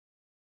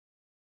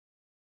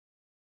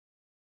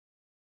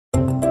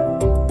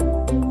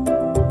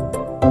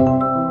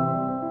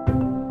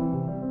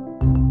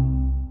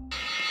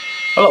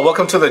Hello,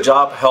 welcome to the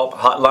Job Help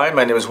Hotline.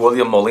 My name is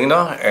William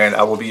Molina, and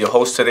I will be your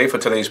host today for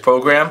today's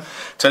program.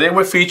 Today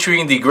we're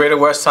featuring the Greater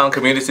Westtown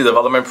Community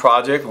Development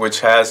Project, which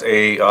has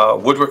a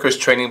woodworkers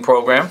training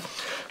program.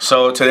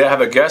 So today I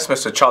have a guest,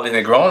 Mr. Charlie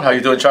Negron. How are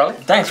you doing, Charlie?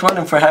 Thanks,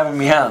 William, for having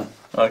me on.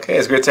 Okay,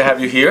 it's great to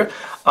have you here.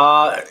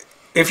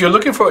 If you're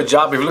looking for a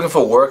job, if you're looking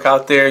for work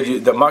out there,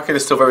 the market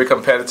is still very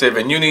competitive,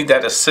 and you need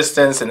that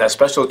assistance and that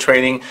special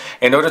training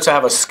in order to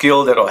have a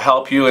skill that will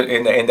help you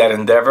in that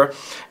endeavor.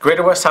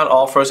 Greater Westtown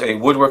offers a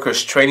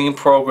woodworkers training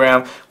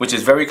program, which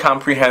is very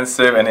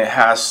comprehensive, and it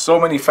has so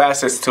many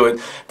facets to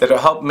it that will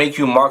help make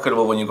you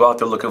marketable when you go out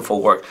there looking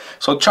for work.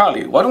 So,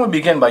 Charlie, why don't we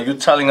begin by you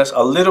telling us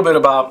a little bit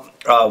about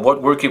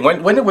woodworking.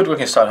 When did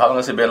woodworking start? How long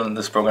has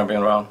this program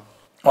been around?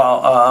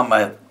 Well,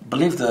 I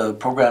believe the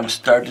program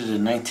started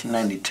in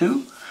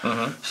 1992.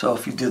 So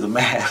if you do the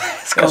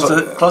math, it's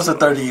close to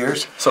 30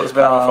 years. So it's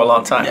been around for a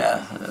long time.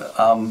 Yeah,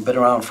 been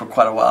around for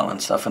quite a while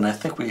and stuff. And I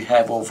think we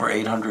have over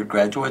 800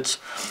 graduates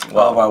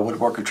of our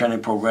woodworker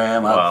training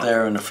program out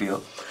there in the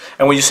field.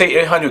 And when you say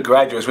 800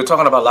 graduates, we're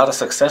talking about a lot of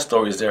success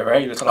stories there,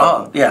 right? You're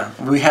talking yeah.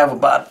 We have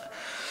about,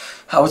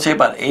 I would say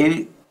about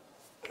 80.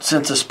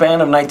 Since the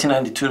span of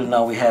 1992 to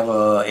now, we have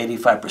a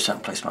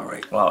 85% placement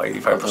rate. Wow,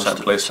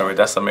 85% placement rate.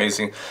 That's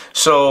amazing.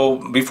 So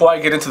before I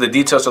get into the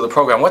details of the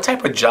program, what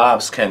type of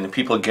jobs can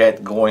people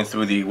get going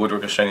through the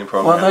woodworkers training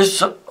program? Well,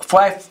 there's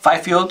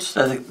five fields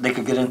that they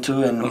could get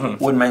into in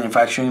wood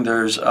manufacturing.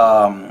 There's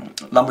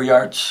lumber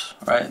yards,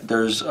 right?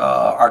 There's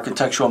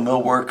architectural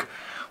millwork.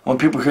 When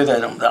people hear that,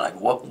 they're like,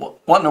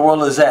 what in the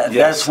world is that?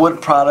 Yes. That's wood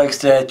products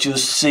that you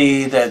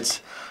see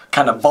that's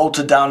kind of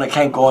bolted down, that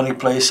can't go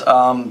anyplace.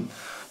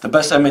 The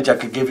best image I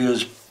could give you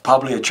is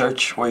probably a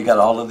church where you got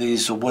all of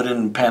these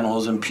wooden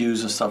panels and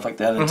pews and stuff like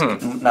that.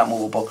 It's not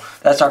movable.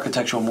 That's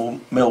architectural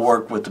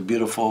millwork with the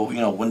beautiful,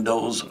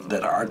 windows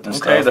that are art and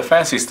stuff. Okay, the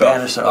fancy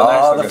stuff.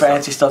 All the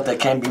fancy stuff that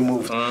can be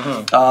moved.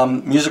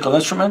 Musical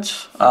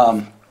instruments.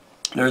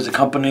 There's a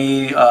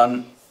company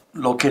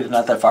located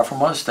not that far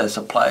from us that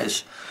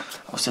supplies,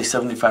 I would say,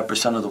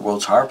 75% of the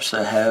world's harps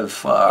that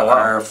have,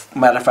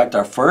 matter of fact,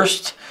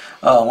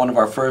 one of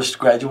our first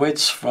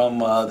graduates from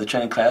the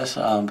training class.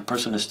 The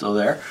person is still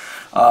there.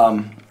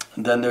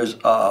 Then there's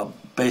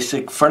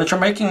basic furniture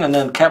making, and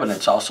then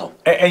cabinets also.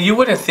 And you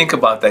wouldn't think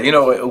about that.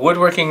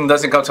 Woodworking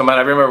doesn't come to mind.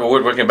 I remember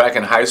woodworking back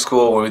in high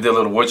school when we did a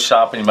little wood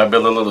shop, and you might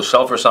build a little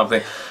shelf or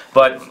something.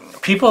 But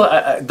people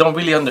don't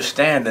really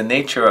understand the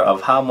nature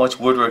of how much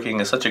woodworking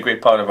is such a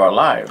great part of our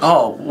lives.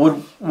 Oh,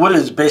 wood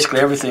is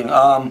basically everything.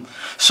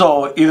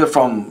 So either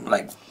from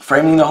like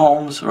framing the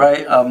homes,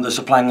 right? The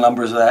supplying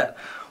lumbers of that.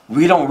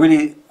 We don't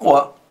really,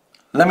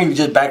 let me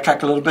just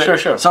backtrack a little bit.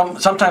 Sure.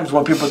 Sometimes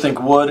when people think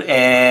wood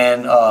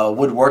and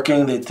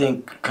woodworking, they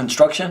think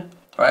construction,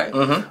 right?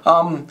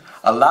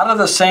 A lot of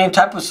the same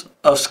type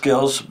of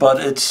skills, but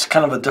it's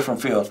kind of a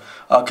different field.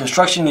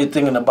 Construction, you're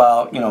thinking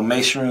about,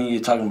 masonry, you're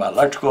talking about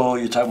electrical,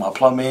 you're talking about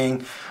plumbing,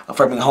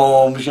 framing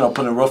homes,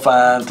 putting a roof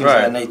on, things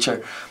of that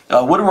nature.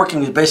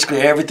 Woodworking is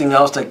basically everything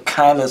else that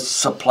kind of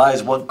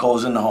supplies what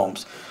goes in the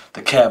homes.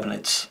 The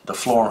cabinets, the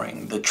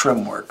flooring, the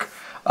trim work.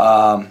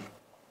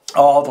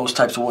 All those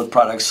types of wood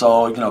products,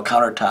 so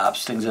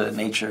countertops, things of that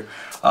nature.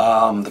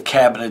 The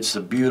cabinets,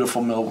 the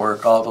beautiful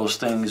millwork, all those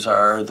things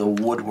are the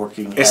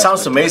woodworking. It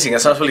sounds amazing.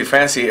 It sounds really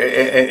fancy,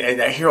 and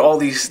I hear all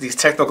these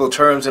technical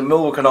terms and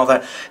millwork and all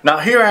that. Now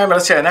here I am,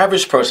 let's say an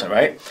average person,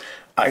 right?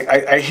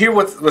 I hear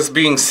what's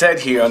being said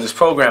here on this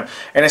program,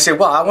 and I say,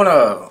 well, I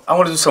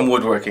wanna do some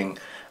woodworking.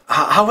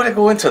 How would I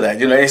go into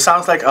that? It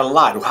sounds like a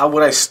lot. How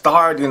would I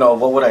start?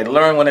 What would I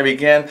learn when I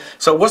begin?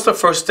 So what's the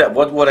first step?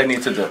 What would I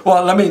need to do?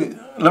 Well, let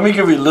me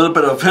give you a little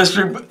bit of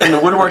history in the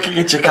woodworking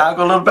in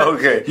Chicago a little bit.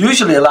 Okay.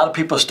 Usually a lot of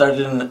people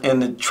started in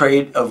the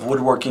trade of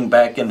woodworking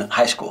back in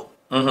high school.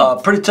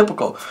 Pretty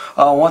typical.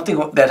 One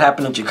thing that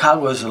happened in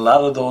Chicago is a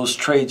lot of those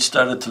trades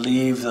started to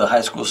leave the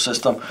high school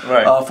system.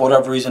 Right. For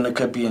whatever reason. It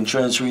could be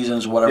insurance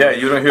reasons, whatever. Yeah,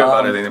 you don't hear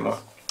about it anymore.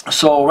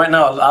 So right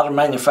now a lot of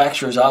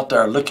manufacturers out there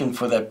are looking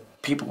for that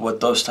people with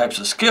those types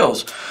of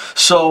skills.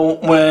 So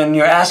when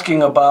you're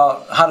asking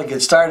about how to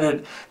get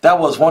started, that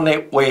was one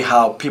way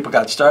how people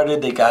got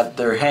started. They got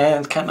their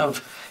hands kind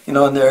of, and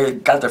they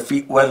got their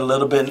feet wet a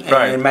little bit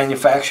in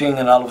manufacturing,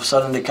 and all of a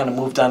sudden they kind of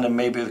moved on to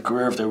maybe the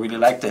career if they really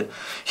liked it.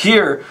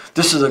 Here,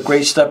 this is a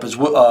great step. It's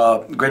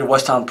Greater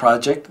Westtown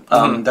Project.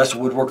 That's a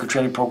woodworker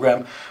training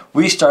program.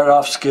 We start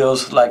off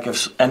skills like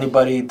if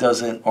anybody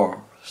doesn't,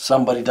 or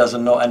somebody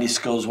doesn't know any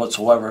skills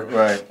whatsoever.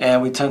 Right.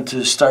 And we tend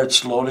to start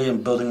slowly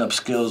and building up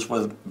skills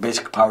with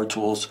basic power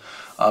tools,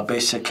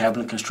 basic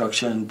cabinet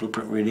construction,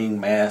 blueprint reading,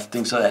 math,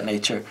 things of that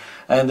nature.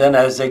 And then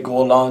as they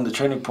go along the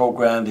training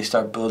program, they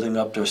start building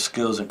up their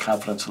skills and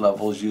confidence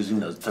levels using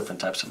those different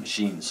types of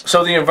machines.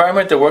 So the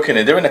environment they're working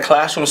in, they're in a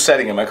classroom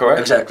setting, am I correct?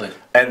 Exactly.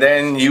 And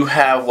then you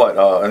have what,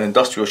 an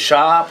industrial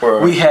shop? Or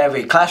We have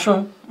a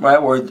classroom,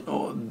 right, where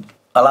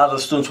a lot of the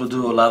students will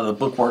do a lot of the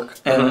book work.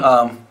 And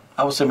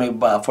I would say maybe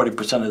about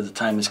 40% of the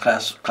time is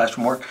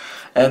classroom work.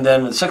 And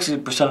then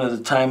 60% of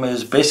the time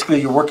is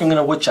basically you're working in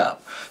a wood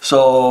shop.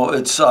 So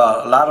it's a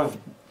lot of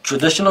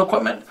traditional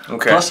equipment,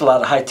 Okay. plus a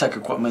lot of high-tech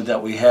equipment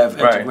that we have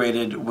Right.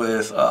 integrated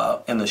with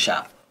in the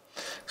shop.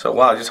 So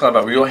wow, you're talking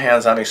about real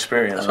hands-on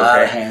experience. A lot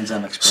Okay. of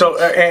hands-on experience. So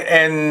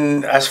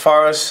and as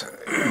far as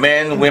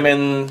men,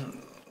 women,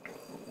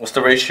 what's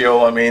the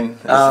ratio? I mean,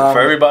 is it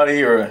for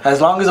everybody or? As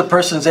long as a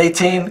person's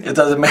 18, it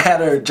doesn't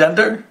matter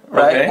gender,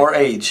 right, Okay. or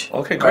age.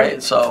 Okay, great.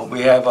 Right? So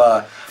we have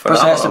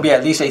person has to be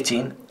at least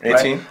 18.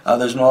 18. Right?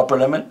 There's no upper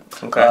limit.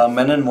 Okay.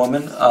 Men and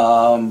women,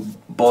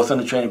 both in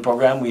the training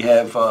program. We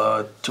have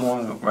 2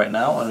 women right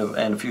now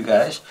and a few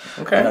guys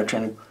Okay. in our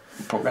training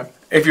program.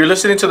 If you're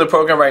listening to the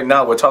program right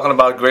now, we're talking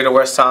about Greater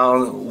West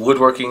Town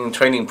Woodworking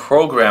Training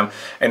Program,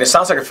 and it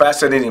sounds like a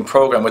fascinating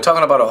program. We're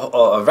talking about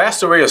a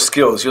vast array of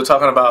skills. You're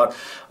talking about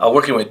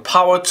working with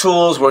power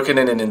tools, working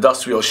in an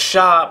industrial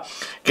shop,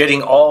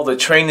 getting all the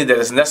training that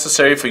is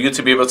necessary for you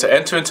to be able to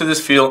enter into this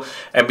field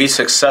and be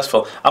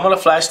successful. I'm going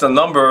to flash the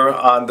number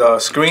on the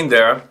screen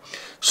there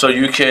so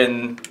you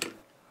can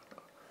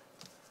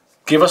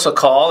give us a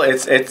call.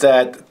 It's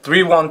at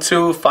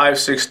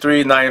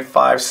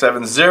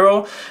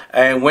 312-563-9570,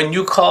 and when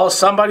you call,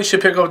 somebody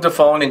should pick up the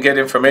phone and get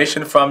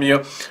information from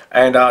you,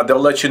 and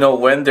they'll let you know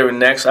when they're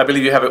next. I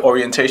believe you have an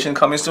orientation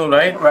coming soon,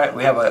 right? Right.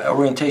 We have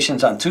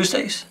orientations on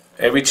Tuesdays.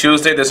 Every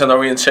Tuesday there's an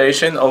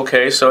orientation.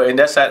 Okay, so and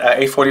that's at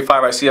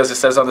 8:45. I see as it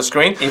says on the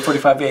screen.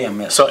 8:45 a.m.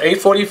 Yes. So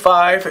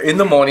 8:45 in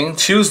the morning,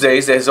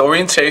 Tuesdays, there's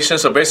orientation.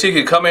 So basically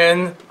you come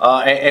in,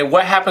 and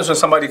what happens when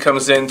somebody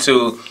comes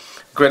into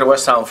Greater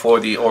West Town for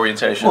the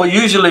orientation? Well,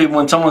 usually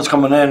when someone's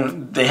coming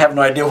in, they have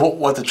no idea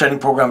what the training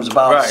program is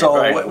about. Right, so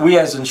right. we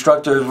as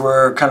instructors,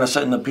 we're kind of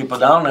setting the people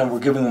down and we're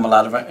giving them a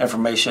lot of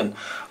information.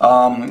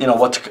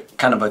 What to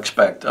kind of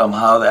expect,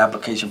 how the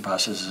application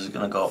process is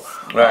going to go.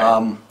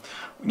 Right.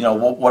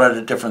 What are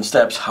the different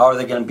steps? How are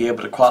they going to be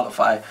able to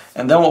qualify?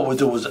 And then what we'll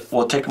do is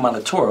we'll take them on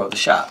a tour of the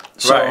shop.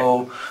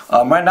 So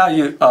right now,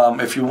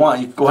 if you want,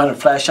 you can go ahead and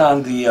flash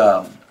on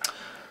the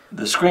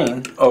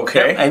screen.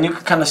 Okay. And you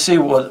can kind of see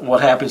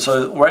what happens.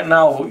 So right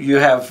now you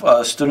have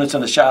students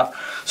in the shop.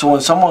 So when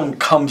someone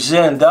comes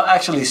in, they'll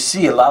actually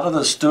see a lot of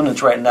the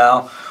students right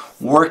now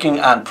working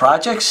on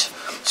projects.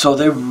 So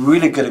they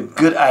really get a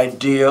good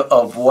idea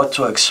of what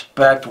to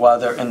expect while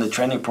they're in the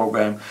training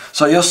program.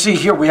 So you'll see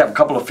here we have a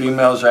couple of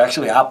females. They're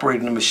actually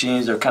operating the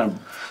machines. They're kind of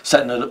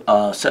setting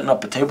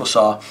up a table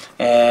saw,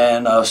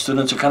 and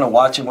students are kind of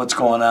watching what's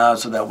going on,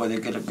 so that way they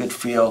get a good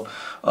feel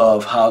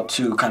of how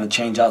to kind of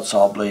change out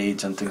saw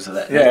blades and things of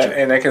that nature.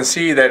 And I can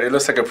see that it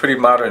looks like a pretty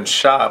modern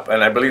shop,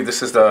 and I believe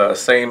this is the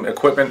same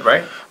equipment,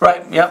 right?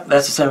 Right. Yep.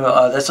 That's the same.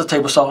 That's a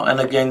table saw,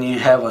 and again, you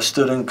have a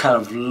student kind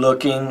of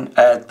looking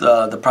at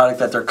the product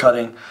that they're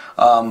cutting.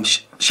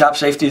 Shop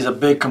safety is a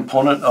big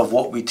component of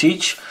what we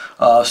teach.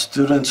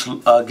 Students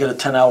get a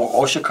 10-hour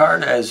OSHA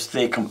card as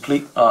they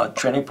complete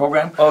training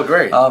program. Oh,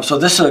 great. So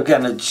this is,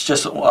 again, it's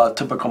just a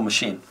typical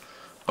machine.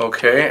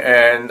 Okay,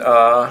 and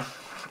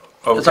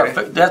okay.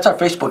 That's our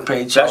Facebook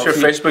page. That's your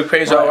Facebook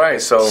page, right. All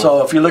right.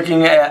 So if you're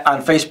looking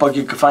on Facebook,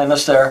 you can find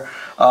us there.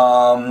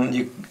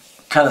 You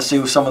kind of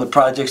see some of the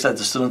projects that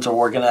the students are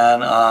working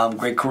on.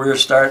 Great career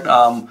start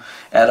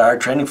at our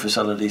training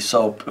facility.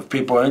 So if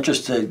people are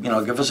interested,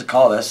 give us a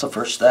call. That's the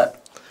first step.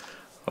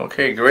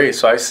 Okay, great.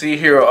 So I see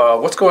here,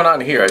 what's going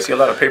on here? I see a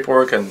lot of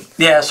paperwork and...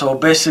 Yeah, so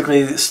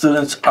basically the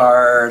students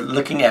are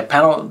looking at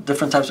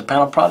different types of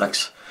panel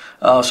products.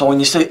 So when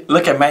you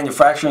look at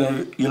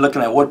manufacturing, you're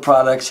looking at wood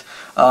products.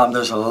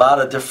 There's a lot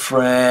of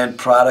different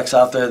products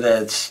out there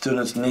that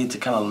students need to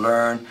kind of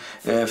learn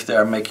if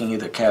they're making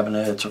either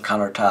cabinets or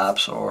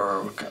countertops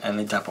or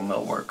any type of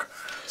millwork.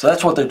 So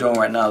that's what they're doing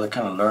right now. They're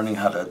kind of learning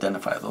how to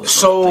identify those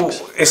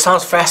things. It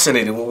sounds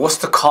fascinating. Well, what's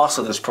the cost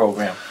of this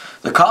program?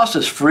 The cost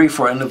is free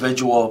for an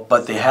individual,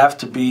 but they have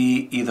to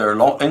be either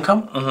low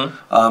income,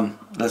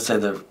 let's say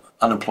they're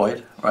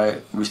unemployed,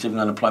 right, receiving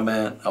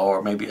unemployment,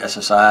 or maybe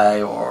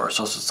SSI or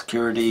Social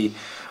Security,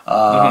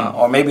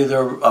 or maybe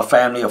they're a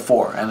family of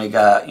 4 and they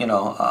got,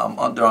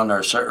 they're under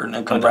a certain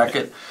income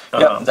bracket.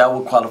 Yep, that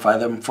will qualify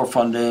them for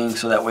funding,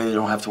 so that way they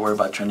don't have to worry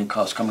about training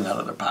costs coming out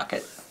of their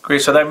pocket.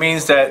 Great. So that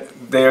means that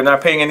they're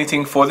not paying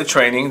anything for the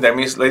training. That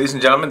means, ladies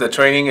and gentlemen, the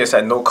training is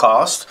at no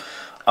cost.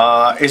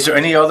 Is there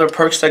any other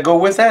perks that go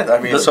with that? I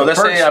mean, so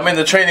let's say I'm in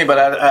the training, but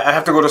I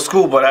have to go to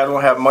school, but I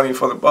don't have money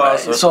for the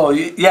bus. Right. So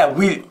yeah,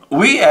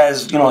 we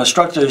as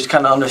instructors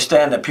kind of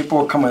understand that people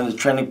who are coming to the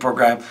training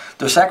program,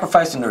 they're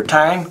sacrificing their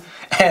time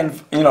and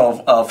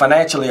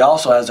financially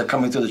also as they're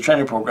coming through the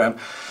training program.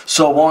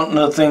 So one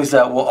of the things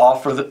that we'll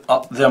offer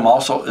them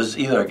also is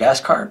either a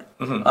gas card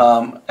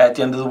at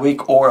the end of the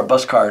week or a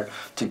bus card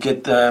to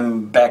get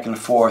them back and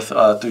forth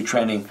through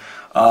training.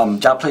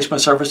 Job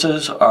placement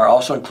services are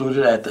also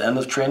included at the end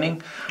of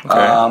training.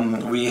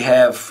 Okay. We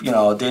have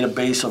a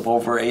database of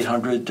over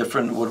 800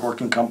 different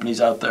woodworking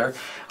companies out there,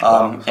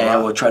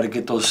 and we'll try to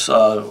get those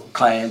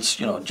clients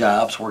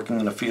jobs working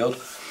in the field.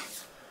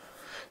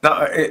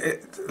 Now,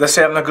 let's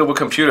say I'm not good with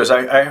computers.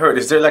 I heard,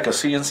 is there like a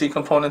CNC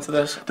component to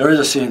this? There is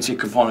a CNC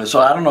component. So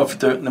I don't know if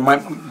there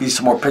might be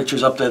some more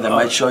pictures up there that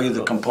might show you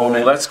the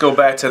component. Well, let's go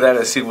back to that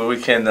and see what we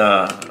can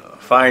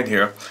find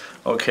here.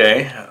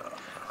 Okay.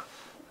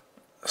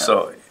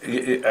 So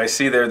I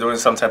see they're doing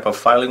some type of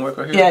filing work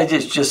right here. Yeah,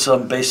 just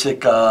some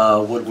basic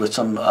wood with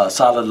some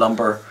solid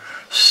lumber.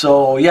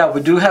 So yeah,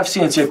 we do have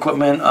CNC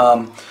equipment.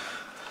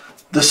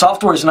 The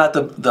software is not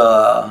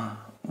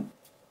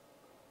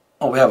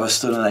we have a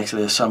student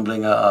actually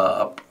assembling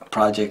a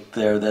project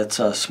there that's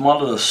a small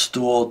little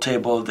stool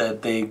table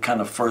that they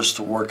kind of first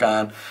work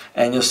on,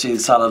 and you'll see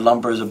solid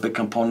lumber is a big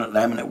component,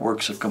 laminate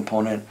work's a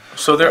component.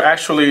 So they're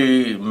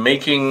actually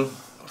making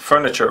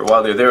furniture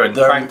while they're there in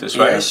practice,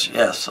 right?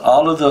 Yes.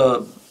 All of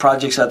the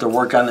projects that they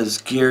work on is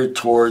geared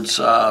towards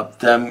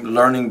them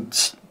learning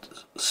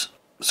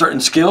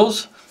certain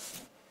skills.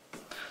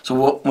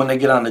 So when they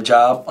get on the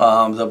job,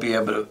 they'll be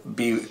able to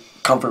be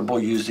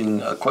comfortable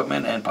using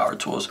equipment and power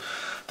tools.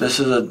 This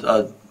is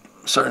a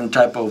certain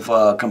type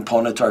of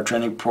component to our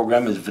training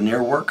program is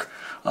veneer work.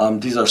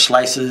 These are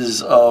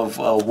slices of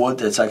wood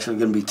that's actually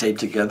going to be taped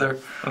together.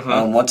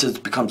 Once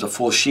it becomes a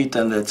full sheet,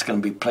 then it's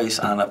going to be placed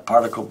on a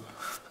particle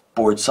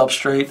board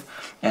substrate,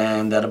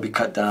 and that'll be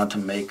cut down to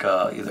make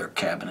either a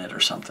cabinet or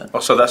something. Oh,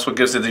 so that's what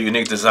gives it the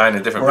unique design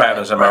and different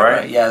patterns, am I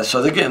right? Yeah,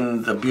 so they're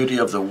getting the beauty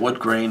of the wood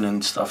grain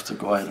and stuff to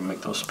go ahead and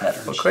make those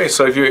patterns. Okay,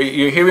 so if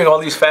you're hearing all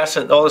this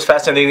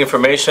fascinating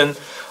information,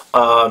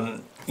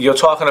 you're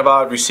talking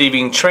about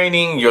receiving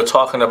training, you're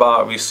talking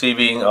about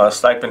receiving a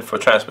stipend for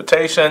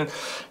transportation,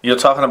 you're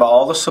talking about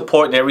all the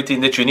support and everything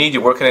that you need.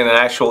 You're working in an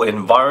actual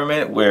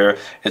environment where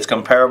it's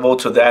comparable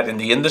to that in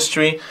the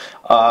industry.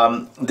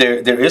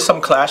 There is some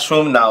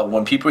classroom. Now,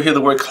 when people hear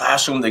the word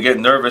classroom, they get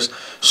nervous.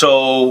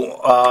 So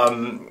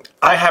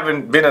I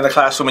haven't been in a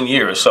classroom in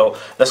years. So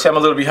let's say I'm a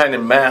little behind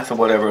in math or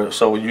whatever.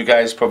 So you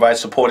guys provide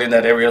support in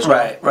that area as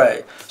well?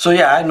 Right. So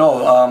yeah, I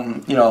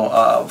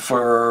know,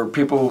 for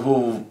people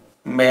who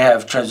may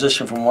have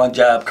transitioned from one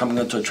job coming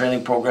into a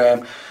training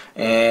program,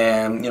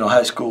 and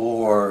high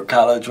school or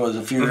college was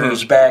a few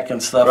years back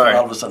and stuff, and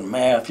all of a sudden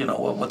math,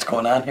 what's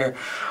going on here?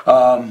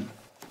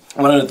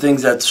 One of the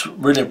things that's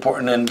really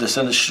important in this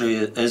industry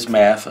is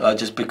math,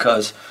 just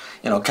because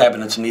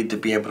cabinets need to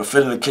be able to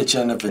fit in the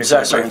kitchen. If it's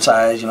a certain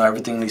size,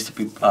 everything needs to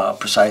be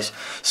precise.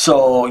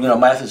 So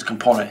math is a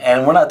component,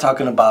 and we're not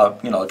talking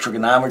about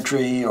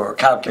trigonometry or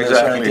calculus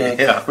or anything.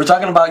 Yeah. We're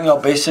talking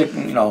about basic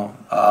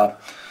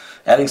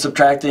adding,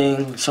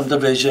 subtracting, some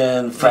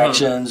division,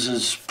 fractions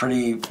is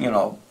pretty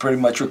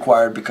much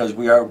required because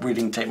we are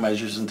reading tape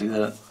measures and things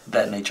of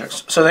that nature.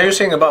 So now you're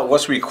saying about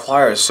what's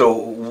required. So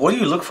what do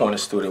you look for in a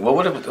student? What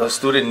would a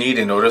student need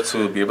in order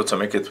to be able to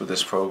make it through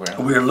this program?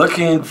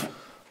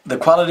 The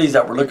qualities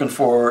that we're looking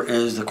for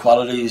is the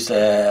qualities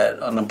that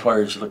an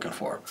employer is looking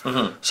for.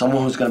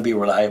 Someone who's going to be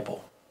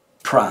reliable,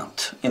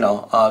 prompt,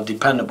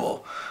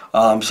 dependable,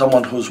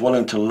 someone who's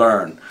willing to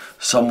learn,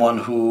 someone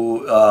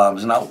who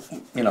is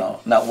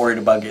not worried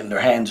about getting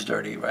their hands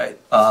dirty, right?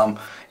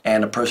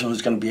 And a person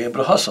who's going to be able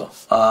to hustle.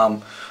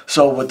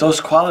 So with those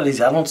qualities,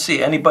 I don't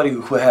see anybody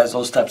who has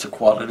those types of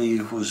quality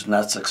who's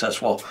not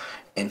successful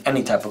in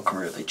any type of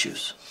career they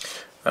choose.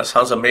 That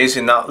sounds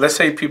amazing. Now, let's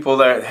say people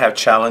that have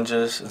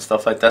challenges and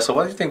stuff like that. So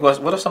what do you think,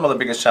 what are some of the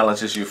biggest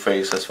challenges you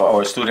face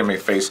or a student may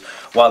face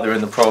while they're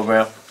in the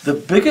program? The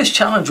biggest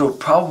challenge will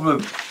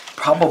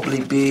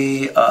probably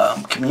be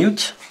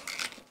commute.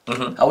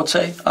 I would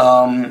say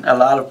a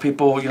lot of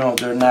people,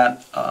 they're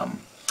not.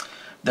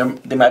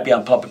 They might be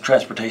on public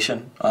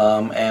transportation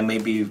and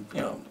maybe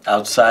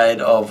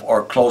outside of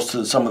or close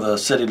to some of the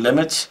city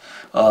limits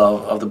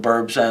of the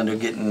burbs, and they're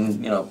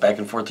getting back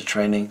and forth to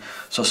training.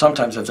 So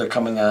sometimes if they're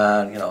coming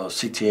on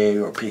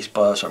CTA or Pace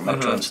Bus or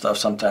Metro and stuff,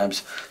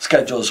 sometimes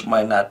schedules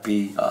might not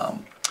be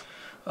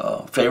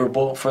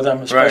favorable for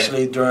them,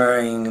 especially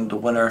during the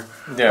winter.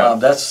 Yeah.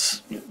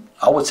 That's,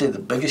 I would say, the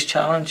biggest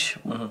challenge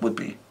would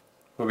be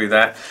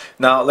that.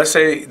 Now, let's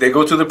say they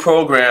go through the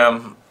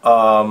program.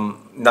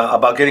 Now,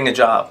 about getting a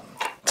job.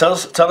 Tell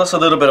us a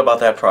little bit about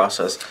that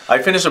process. I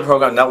finish the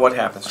program. Now, what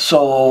happens?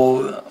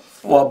 So,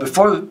 well,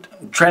 before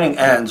training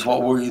ends,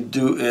 what we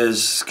do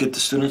is get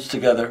the students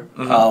together.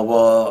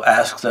 We'll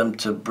ask them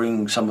to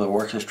bring some of their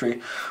work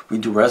history. We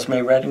do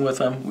resume writing with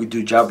them. We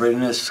do job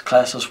readiness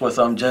classes with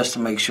them just to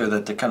make sure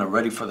that they're kind of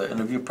ready for the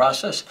interview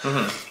process.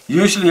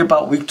 Usually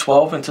about week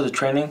 12 into the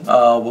training,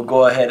 we'll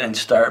go ahead and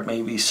start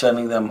maybe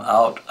sending them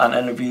out on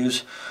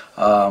interviews.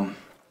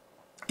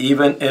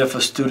 Even if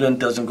a student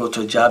doesn't go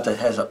to a job that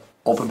has an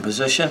open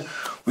position,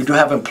 we do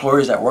have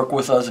employers that work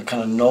with us and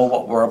kind of know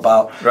what we're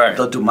about.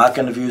 They'll do mock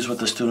interviews with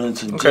the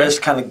students and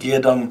just kind of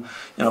get them,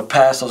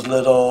 past those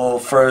little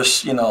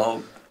first,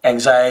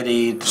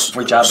 anxiety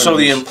for job interviews. So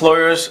the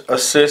employers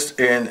assist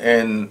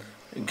in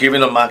giving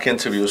them mock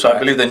interviews. So I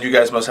believe that you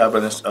guys must have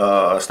an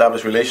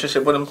established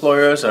relationship with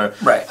employers, or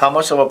how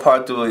much of a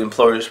part do the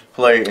employers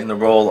play in the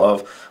role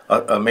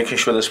of making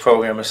sure this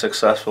program is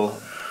successful?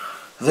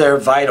 They're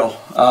vital.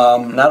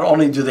 Not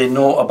only do they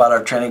know about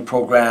our training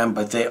program,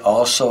 but they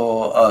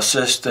also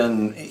assist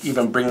in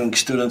even bringing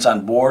students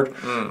on board.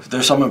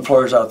 There's some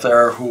employers out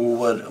there who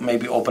would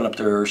maybe open up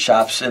their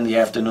shops in the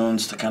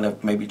afternoons to kind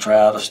of maybe try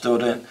out a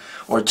student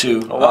or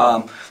two,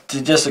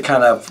 to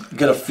kind of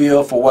get a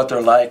feel for what they're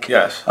like.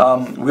 Yes.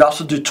 We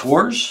also do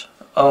tours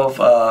of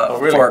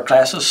for our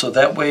classes, so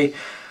that way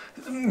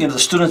the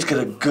students get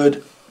a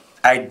good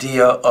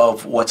idea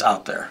of what's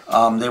out there.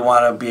 They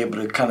want to be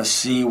able to kind of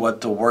see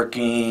what the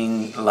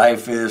working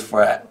life is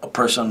for a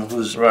person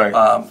who's Right.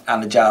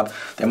 On the job.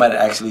 They might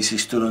actually see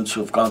students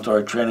who've gone through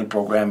our training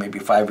program maybe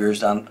 5 years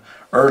down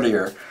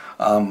earlier.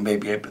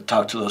 Maybe able to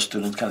talk to those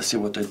students, kind of see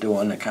what they're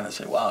doing, and kind of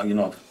say, wow,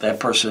 that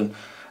person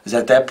is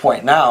at that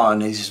point now,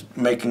 and he's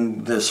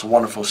making this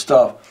wonderful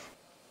stuff.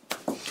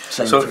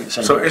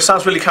 So it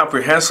sounds really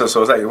comprehensive.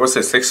 So it's like, what's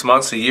it, 6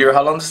 months, a year?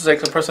 How long does it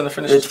take a person to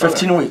finish? It's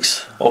 15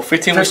 weeks. Oh,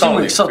 15 weeks 15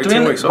 only. weeks. So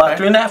 15 weeks, about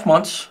okay. 3.5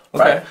 months,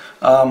 Okay.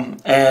 right?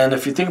 And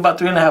if you think about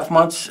 3.5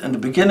 months, in the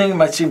beginning it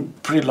might seem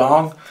pretty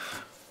long,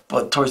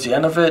 but towards the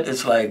end of it,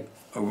 it's like,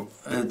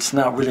 it's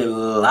not really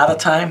a lot of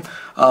time.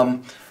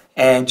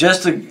 And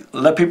just to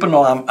let people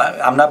know,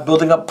 I'm not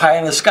building up pie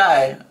in the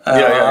sky.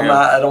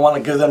 I don't want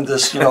to give them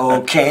this,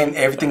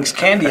 everything's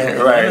candy in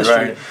the Right,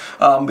 industry,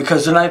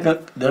 because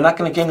they're not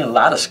going to gain a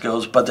lot of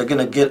skills, but they're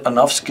going to get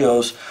enough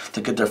skills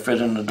to get their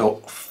feet in the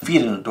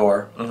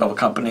door Mm-hmm. of a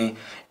company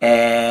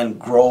and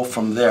grow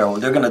from there.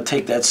 They're going to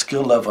take that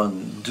skill level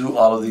and do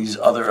all of these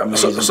other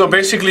amazing So things.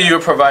 basically, you're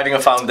providing a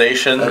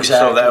foundation, so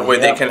Exactly, that way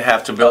they yep. can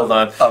have to build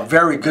on. A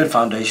very good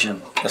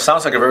foundation. It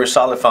sounds like a very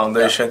solid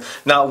foundation.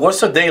 Now,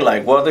 what's the day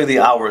like? What are the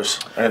hours,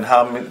 and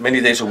how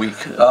many days a week?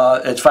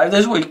 It's 5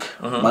 days a week,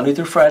 Mm-hmm. Monday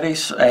through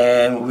Fridays,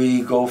 and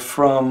we go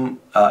from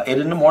 8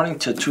 in the morning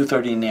to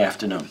 2:30 in the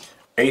afternoon.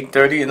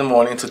 8:30 in the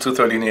morning to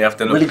 2:30 in the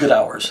afternoon. Really good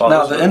hours. Well,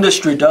 Now, those the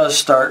industry does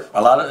start,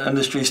 a lot of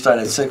industries start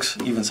at 6,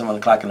 even 7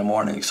 o'clock in the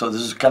morning. So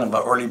this is kind of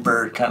an early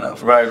bird kind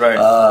of Right.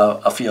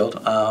 a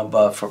field.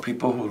 But for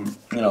people who,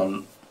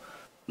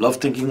 love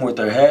thinking with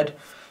their head,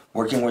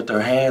 working with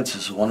their hands,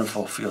 is a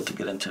wonderful field to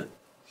get into.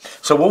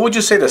 So what would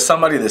you say to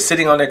somebody that's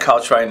sitting on their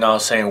couch right now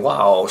saying,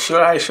 wow, should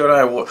I?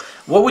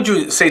 What would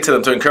you say to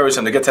them to encourage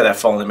them to get to that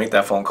phone and make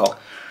that phone call?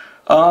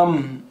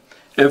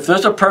 If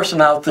there's a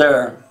person out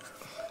there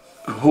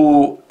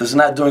who is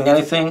not doing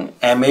anything,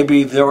 and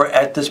maybe they were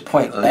at this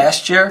point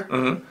last year,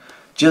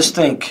 just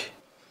think,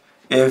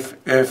 if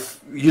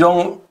you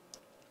don't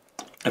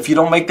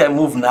make that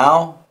move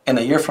now, and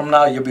a year from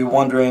now, you'll be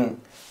wondering,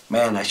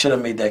 man, I should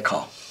have made that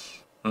call.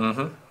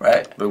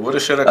 Right? The woulda,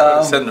 shoulda,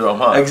 coulda syndrome,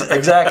 huh?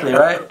 Exactly,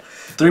 right?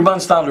 3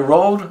 months down the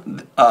road,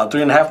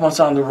 3.5 months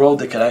down the road,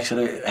 they could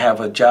actually have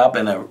a job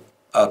and a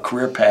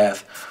career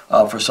path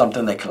for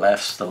something that could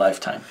last a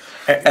lifetime.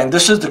 And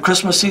this is the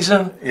Christmas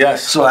season.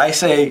 Yes. So I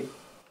say,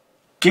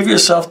 give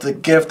yourself the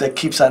gift that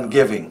keeps on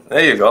giving.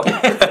 There you go.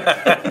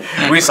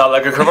 We sound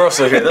like a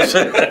commercial here.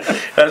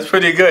 That's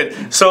pretty good.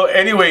 So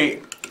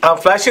anyway, I'm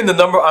flashing the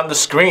number on the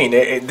screen.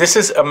 This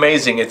is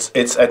amazing.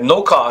 It's at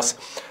no cost.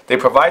 They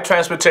provide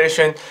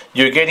transportation.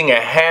 You're getting a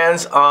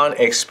hands-on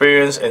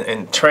experience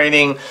and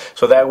training,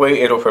 so that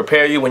way it'll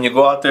prepare you when you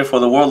go out there for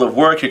the world of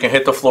work. You can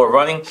hit the floor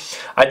running.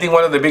 I think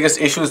one of the biggest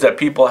issues that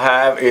people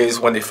have is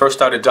when they first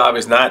start a job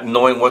is not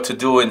knowing what to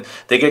do, and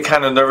they get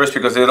kind of nervous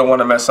because they don't want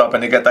to mess up,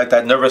 and they get like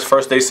that nervous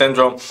first day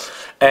syndrome.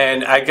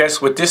 And I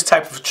guess with this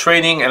type of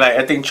training, and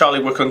I think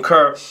Charlie would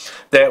concur,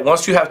 that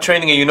once you have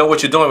training and you know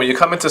what you're doing, when you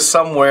come into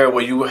somewhere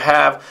where you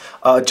have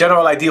a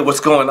general idea of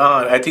what's going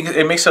on, I think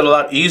it makes it a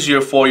lot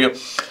easier for you.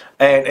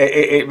 And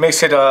it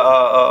makes it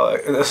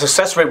the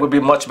success rate would be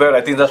much better.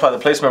 I think that's why the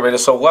placement rate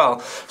is so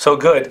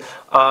good.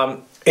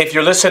 If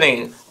you're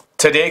listening,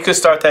 today could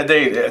start that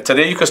day.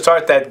 Today you could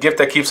start that gift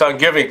that keeps on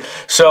giving.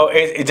 So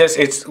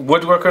it's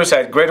Woodworkers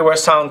at Greater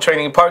West Town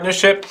Training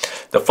Partnership.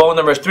 The phone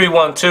number is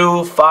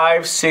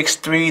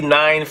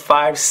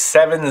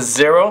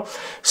 312-563-9570.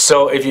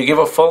 So if you give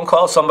a phone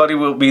call, somebody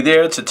will be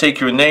there to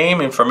take your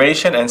name,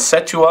 information, and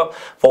set you up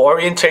for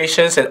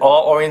orientations. And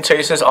all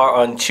orientations are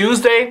on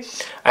Tuesday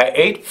at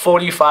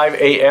 8:45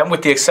 a.m.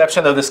 with the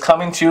exception of this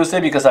coming Tuesday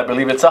because I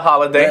believe it's a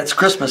holiday. Yeah, it's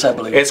Christmas, I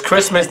believe. It's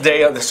Christmas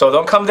Day, so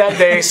don't come that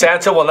day.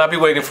 Santa will not be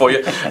waiting for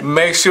you.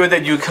 Make sure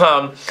that you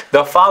come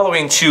the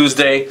following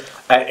Tuesday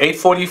at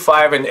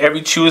 8:45, and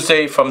every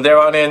Tuesday from there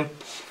on in,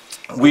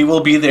 we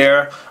will be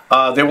there.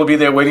 They will be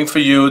there waiting for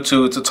you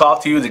to talk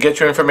to you, to get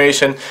your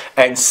information,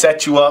 and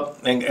set you up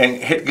and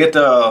get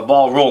the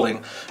ball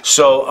rolling.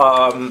 So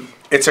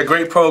it's a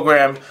great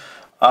program.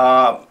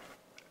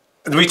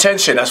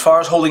 Retention, as far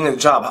as holding a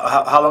job,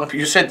 how long?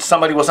 You said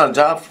somebody was on a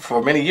job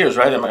for many years,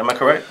 right? Am I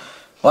correct?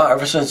 Well,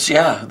 ever since,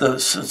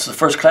 since the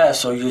first class,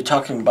 so you're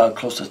talking about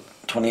close to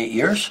 28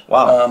 years.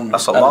 Wow,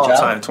 that's a long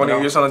time. 20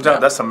 years on the job,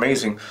 that's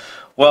amazing.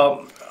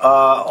 Well,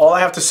 all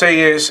I have to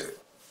say is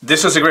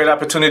this is a great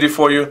opportunity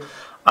for you.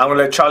 I'm going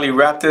to let Charlie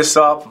wrap this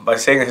up by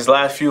saying his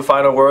last few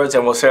final words,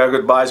 and we'll say our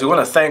goodbyes. We want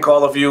to thank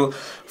all of you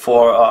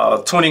for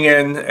tuning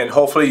in, and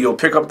hopefully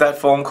you'll pick up that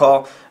phone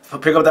call,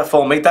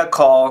 make that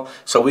call,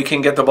 so we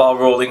can get the ball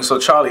rolling. So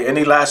Charlie,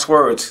 any last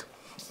words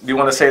you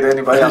want to say to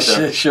anybody out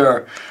there?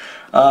 Sure.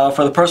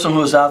 For the person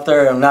who's out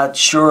there and not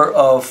sure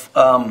of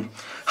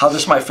how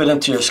this might fit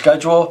into your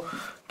schedule,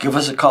 give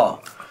us a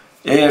call.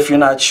 If you're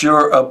not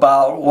sure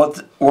about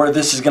where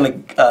this is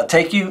going to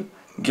take you,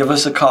 give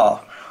us a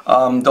call.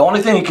 The only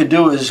thing you could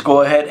do is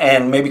go ahead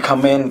and maybe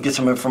come in, get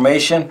some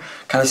information,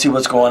 kind of see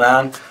what's going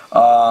on.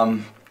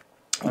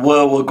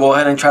 we'll go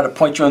ahead and try to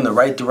point you in the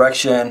right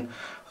direction.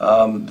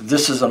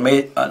 This is an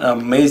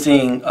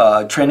amazing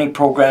training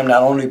program,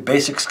 not only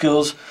basic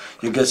skills,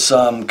 you get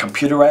some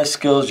computerized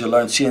skills, you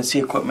learn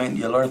CNC equipment,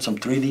 you learn some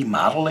 3D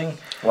modeling.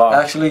 Wow.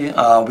 Actually,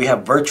 we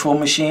have virtual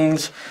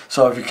machines,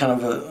 so if you're kind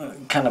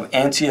of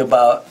antsy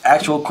about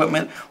actual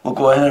equipment, we'll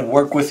go ahead and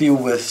work with you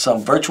with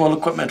some virtual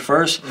equipment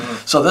first.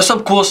 So there's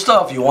some cool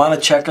stuff. You want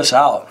to check us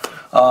out.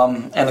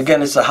 And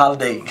again, it's a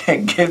holiday.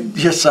 Give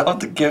yourself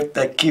the gift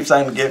that keeps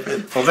on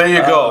giving. Well, there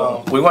you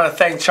go. We want to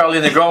thank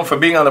Charlie Negron for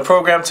being on the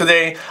program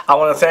today. I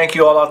want to thank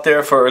you all out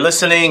there for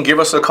listening. Give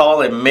us a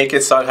call and make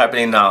it start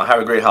happening now. Have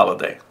a great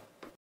holiday.